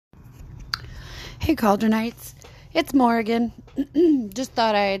Hey, Cauldronites. It's Morgan. Just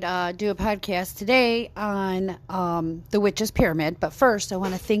thought I'd do a podcast today on the Witch's Pyramid. But first, I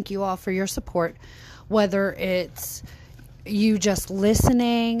want to thank you all for your support, whether it's you just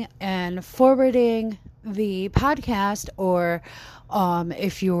listening and forwarding the podcast or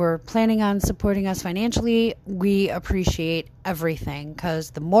if you're planning on supporting us financially. We appreciate everything because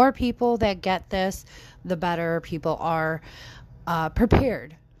the more people that get this, the better people are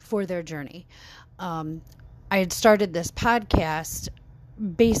prepared for their journey. I had started this podcast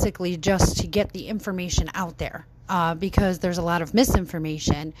basically just to get the information out there because there's a lot of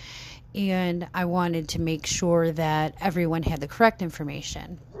misinformation, and I wanted to make sure that everyone had the correct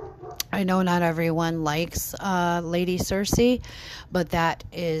information. I know not everyone likes Lady Circe, but that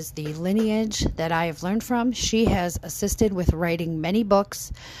is the lineage that I have learned from. She has assisted with writing many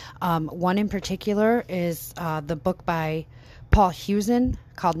books. One in particular is the book by Paul Hewson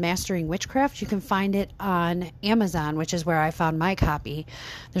called Mastering Witchcraft. You can find it on Amazon, which is where I found my copy.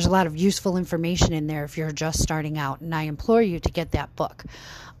 There's a lot of useful information in there if you're just starting out, and I implore you to get that book.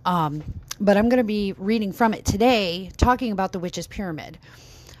 But I'm going to be reading from it today, talking about the Witch's Pyramid.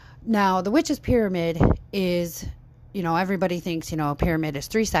 Now, the Witch's Pyramid is, everybody thinks, a pyramid is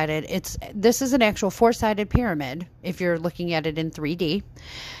three-sided. This is an actual four-sided pyramid if you're looking at it in 3D.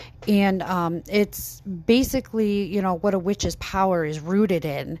 And it's basically, what a witch's power is rooted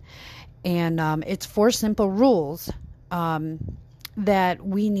in. And it's four simple rules that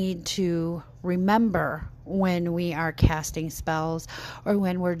we need to remember when we are casting spells or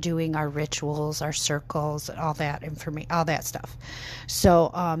when we're doing our rituals, our circles, all that all that stuff.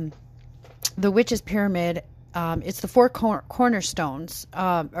 So the Witch's Pyramid, it's the four cornerstones,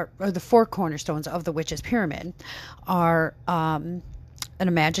 or the four cornerstones of the Witch's Pyramid are an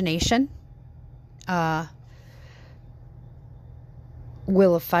imagination,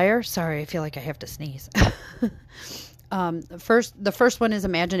 will of fire. Sorry, I feel like I have to sneeze. The first one is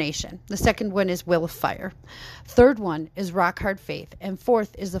imagination. The second one is will of fire. Third one is rock hard faith. And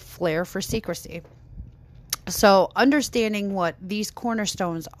fourth is a flair for secrecy. So understanding what these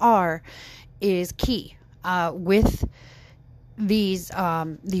cornerstones are is key. With these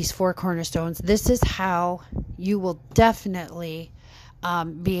four cornerstones, this is how you will definitely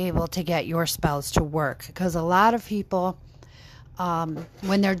be able to get your spells to work. Because a lot of people,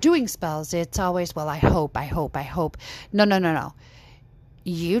 when they're doing spells, it's always, well, I hope. No.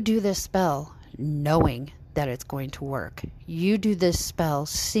 You do this spell knowing that it's going to work. You do this spell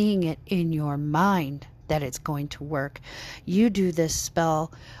seeing it in your mind that it's going to work. You do this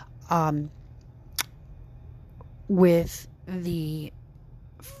spell with the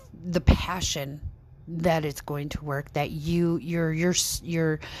passion that it's going to work, that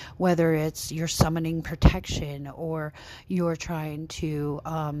you're whether it's you're summoning protection or you're trying to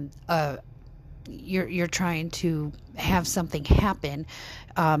you're trying to have something happen,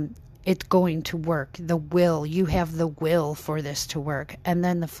 it's going to work. You have the will for this to work. And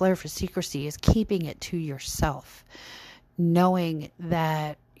then the flair for secrecy is keeping it to yourself, knowing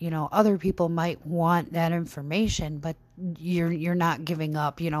that other people might want that information, but you're not giving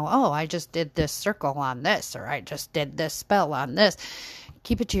up, I just did this circle on this, or I just did this spell on this.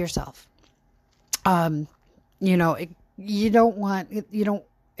 Keep it to yourself. If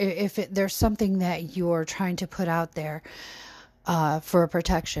there's something that you're trying to put out there for a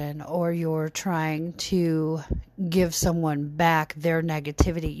protection, or you're trying to give someone back their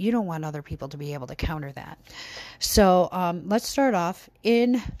negativity, you don't want other people to be able to counter that. So let's start off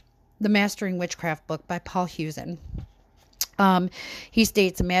in the Mastering Witchcraft book by Paul Hewson. He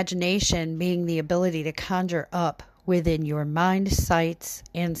states imagination being the ability to conjure up within your mind, sights,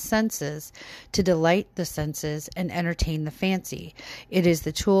 and senses to delight the senses and entertain the fancy. It is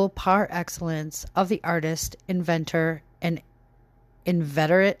the tool par excellence of the artist, inventor, and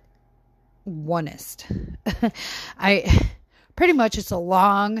inveterate oneist. Pretty much it's a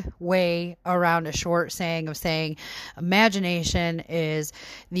long way around a short saying of saying imagination is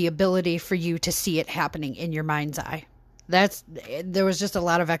the ability for you to see it happening in your mind's eye. There was just a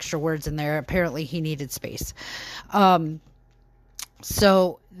lot of extra words in there. Apparently he needed space.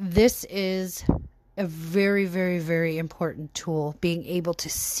 So this is a very, very, very important tool, being able to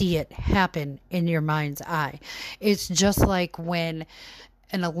see it happen in your mind's eye. It's just like when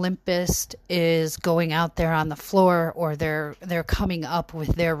an Olympist is going out there on the floor, or they're coming up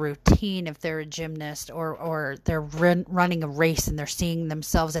with their routine if they're a gymnast, or they're running a race and they're seeing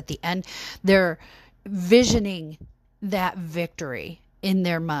themselves at the end. They're visioning that victory in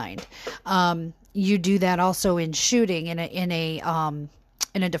their mind. You do that also in shooting in a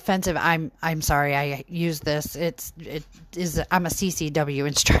in a defensive, I'm sorry I use this. I'm a CCW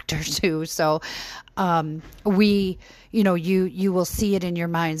instructor too. So you will see it in your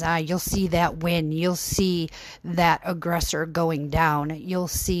mind's eye. You'll see that win. You'll see that aggressor going down. You'll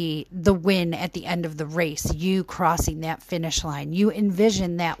see the win at the end of the race, you crossing that finish line. You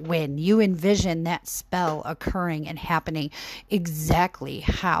envision that win. You envision that spell occurring and happening exactly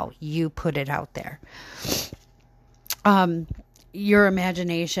how you put it out there. Your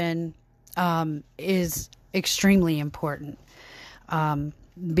imagination is extremely important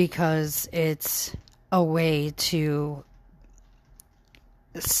because it's a way to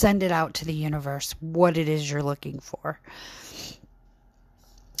send it out to the universe what it is you're looking for.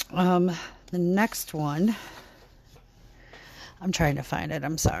 The next one, I'm trying to find it.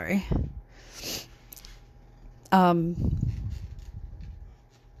 I'm sorry. Good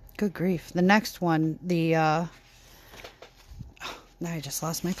grief. The next one, I just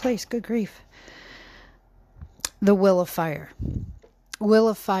lost my place. Good grief. The Will of Fire. Will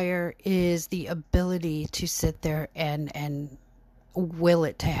of Fire is the ability to sit there and will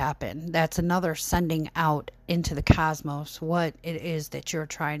it to happen. That's another sending out into the cosmos what it is that you're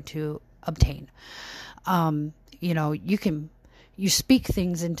trying to obtain. You speak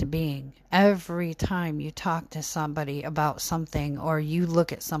things into being. Every time you talk to somebody about something, or you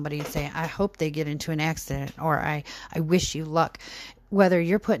look at somebody and say, I hope they get into an accident, or I wish you luck. Whether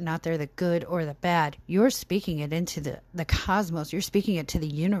you're putting out there the good or the bad, you're speaking it into the cosmos. You're speaking it to the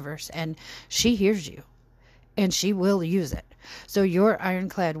universe, and she hears you, and she will use it. So your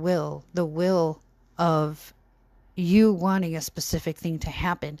ironclad will, the will of you wanting a specific thing to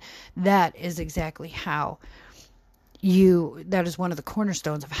happen, that is exactly how that is one of the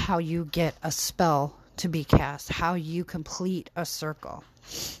cornerstones of how you get a spell to be cast, how you complete a circle.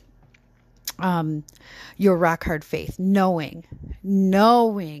 Your rock hard faith, knowing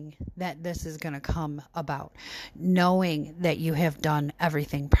that this is going to come about, knowing that you have done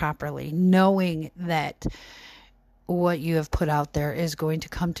everything properly, knowing that what you have put out there is going to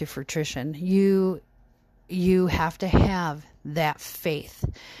come to fruition. You have to have that faith,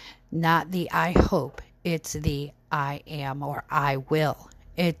 not the I hope. It's the I am or I will.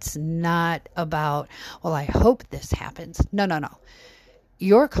 It's not about, well, I hope this happens. No.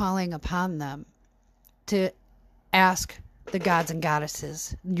 You're calling upon them to ask the gods and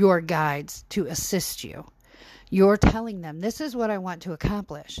goddesses, your guides, to assist you. You're telling them, this is what I want to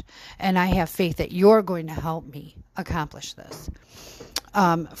accomplish, and I have faith that you're going to help me accomplish this.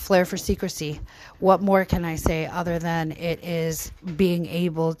 Flair for secrecy. What more can I say other than it is being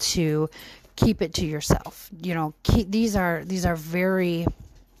able to keep it to yourself? These are very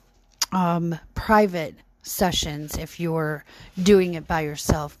private sessions. If you're doing it by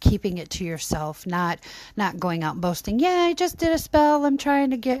yourself, keeping it to yourself, not going out and boasting, yeah, I just did a spell, I'm trying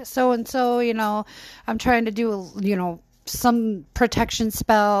to get so and so, I'm trying to do some protection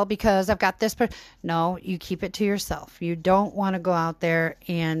spell because I've got this. No, you keep it to yourself. You don't want to go out there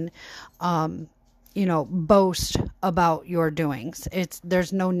and boast about your doings.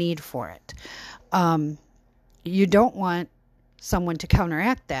 There's no need for it. You don't want someone to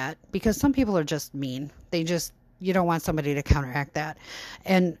counteract that, because some people are just mean. You don't want somebody to counteract that.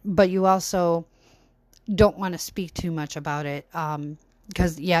 But you also don't want to speak too much about it,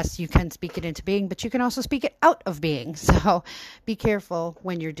 because yes, you can speak it into being, but you can also speak it out of being. So be careful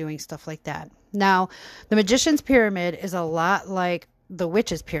when you're doing stuff like that. Now, the magician's pyramid is a lot like the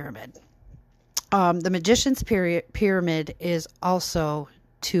witch's pyramid. The magician's pyramid is also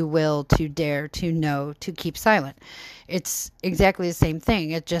to will, to dare, to know, to keep silent. It's exactly the same thing.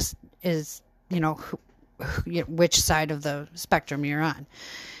 It just is, which side of the spectrum you're on.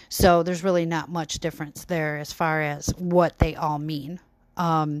 So there's really not much difference there as far as what they all mean.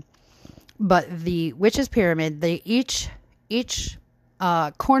 But the witch's pyramid, each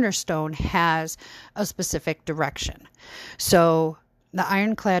cornerstone has a specific direction. So the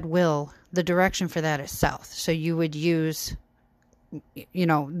ironclad will, the direction for that is south. So you would use,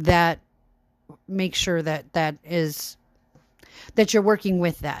 that, make sure that you're working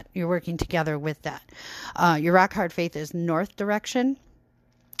with that. You're working together with that. Your rock hard faith is north direction.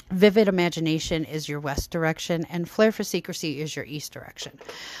 Vivid imagination is your west direction, and flair for secrecy is your east direction.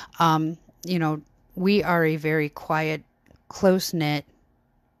 We are a very quiet, close-knit,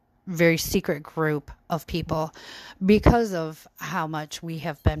 very secret group of people because of how much we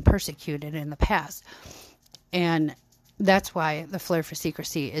have been persecuted in the past. And that's why the flair for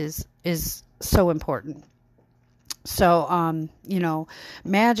secrecy is so important. So,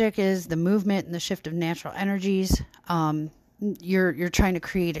 magic is the movement and the shift of natural energies. you're trying to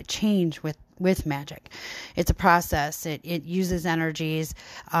create a change with magic. It's a process. It uses energies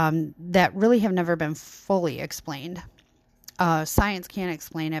that really have never been fully explained. Science can't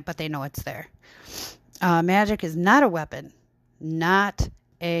explain it, but they know it's there. Magic is not a weapon. Not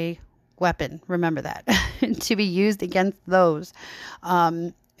a weapon. Remember that. To be used against those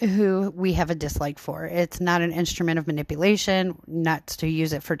who we have a dislike for. It's not an instrument of manipulation, not to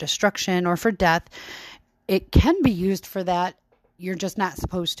use it for destruction or for death. It can be used for that. You're just not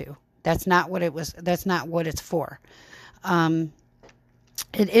supposed to. That's not what it was. That's not what it's for. It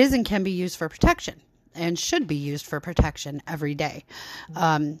is and can be used for protection and should be used for protection every day.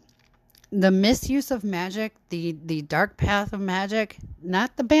 The misuse of magic, the dark path of magic,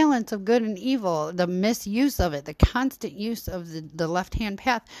 not the balance of good and evil, the misuse of it, the constant use of the left-hand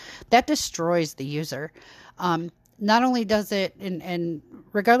path, that destroys the user. Not only does it, and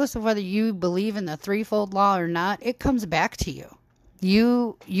regardless of whether you believe in the threefold law or not, it comes back to you.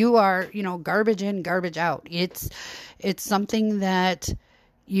 You are, garbage in, garbage out. It's something that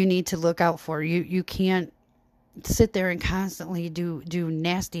you need to look out for. You can't sit there and constantly do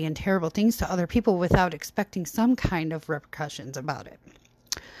nasty and terrible things to other people without expecting some kind of repercussions about it.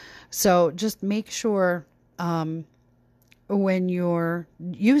 So just make sure when you're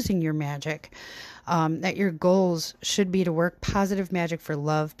using your magic that your goals should be to work positive magic for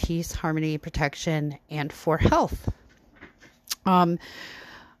love, peace, harmony, protection, and for health. When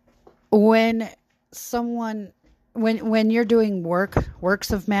you're doing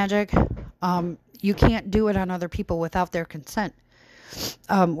works of magic, you can't do it on other people without their consent.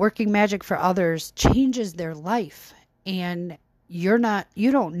 Working magic for others changes their life, and you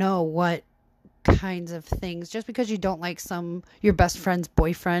don't know what kinds of things, just because you don't like your best friend's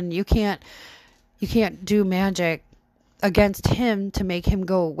boyfriend, you can't do magic against him to make him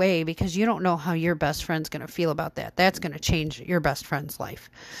go away, because you don't know how your best friend's going to feel about that. That's going to change your best friend's life.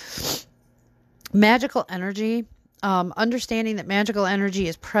 Magical energy, understanding that magical energy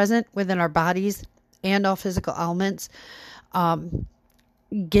is present within our bodies and all physical elements,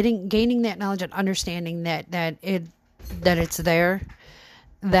 gaining that knowledge and understanding that it's there,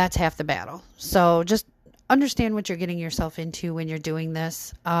 that's half the battle. So just understand what you're getting yourself into when you're doing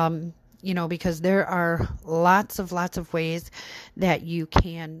this. Because there are lots of ways that you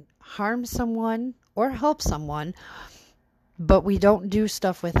can harm someone or help someone, but we don't do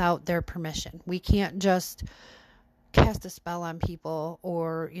stuff without their permission. We can't just cast a spell on people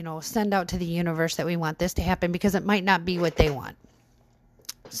or, send out to the universe that we want this to happen, because it might not be what they want.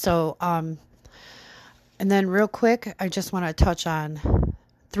 So, and then real quick, I just want to touch on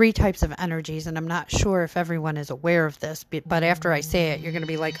 3 types of energies, and I'm not sure if everyone is aware of this, but after I say it, you're going to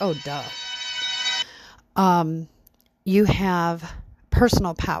be like, oh, duh. You have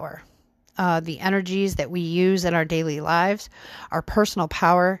personal power. The energies that we use in our daily lives, our personal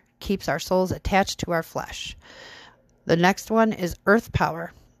power keeps our souls attached to our flesh. The next one is earth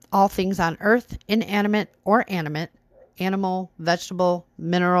power. All things on earth, inanimate or animate, animal, vegetable,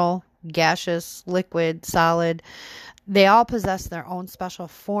 mineral, gaseous, liquid, solid, they all possess their own special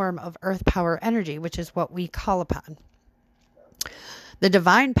form of earth power energy, which is what we call upon. The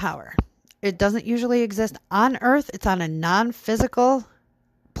divine power, it doesn't usually exist on earth. It's on a non-physical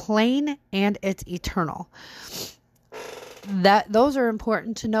plane, and it's eternal. Those are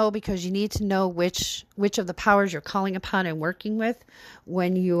important to know, because you need to know which of the powers you're calling upon and working with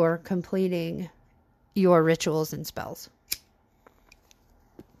when you're completing your rituals and spells.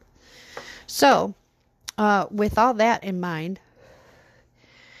 So, with all that in mind,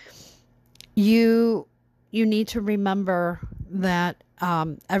 you need to remember that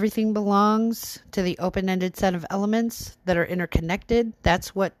everything belongs to the open-ended set of elements that are interconnected.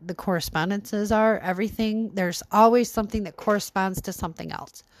 That's what the correspondences are. Everything, there's always something that corresponds to something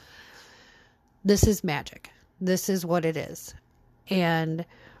else. This is magic. This is what it is. And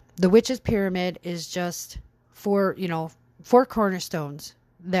the witch's pyramid is just four cornerstones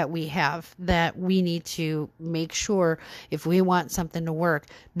that we have, that we need to make sure, if we want something to work,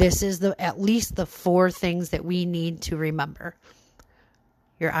 this is at least the 4 things that we need to remember.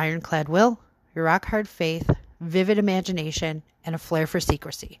 Your ironclad will, your rock hard faith, vivid imagination, and a flair for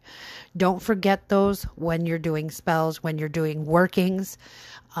secrecy. Don't forget those when you're doing spells, when you're doing workings.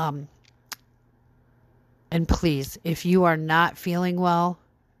 And please, if you are not feeling well,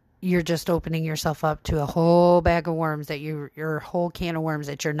 you're just opening yourself up to a whole bag of worms, your whole can of worms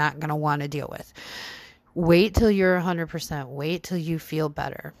that you're not going to want to deal with. Wait till you're 100%. Wait till you feel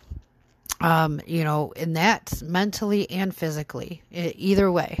better. and that's mentally and physically,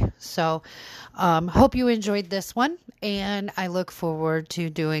 either way. So, hope you enjoyed this one, and I look forward to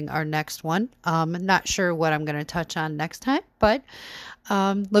doing our next one. Not sure what I'm going to touch on next time, but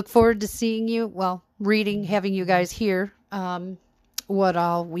look forward to seeing you, having you guys hear what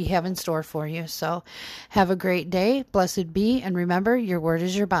all we have in store for you. So, have a great day. Blessed be, and remember, your word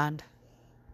is your bond.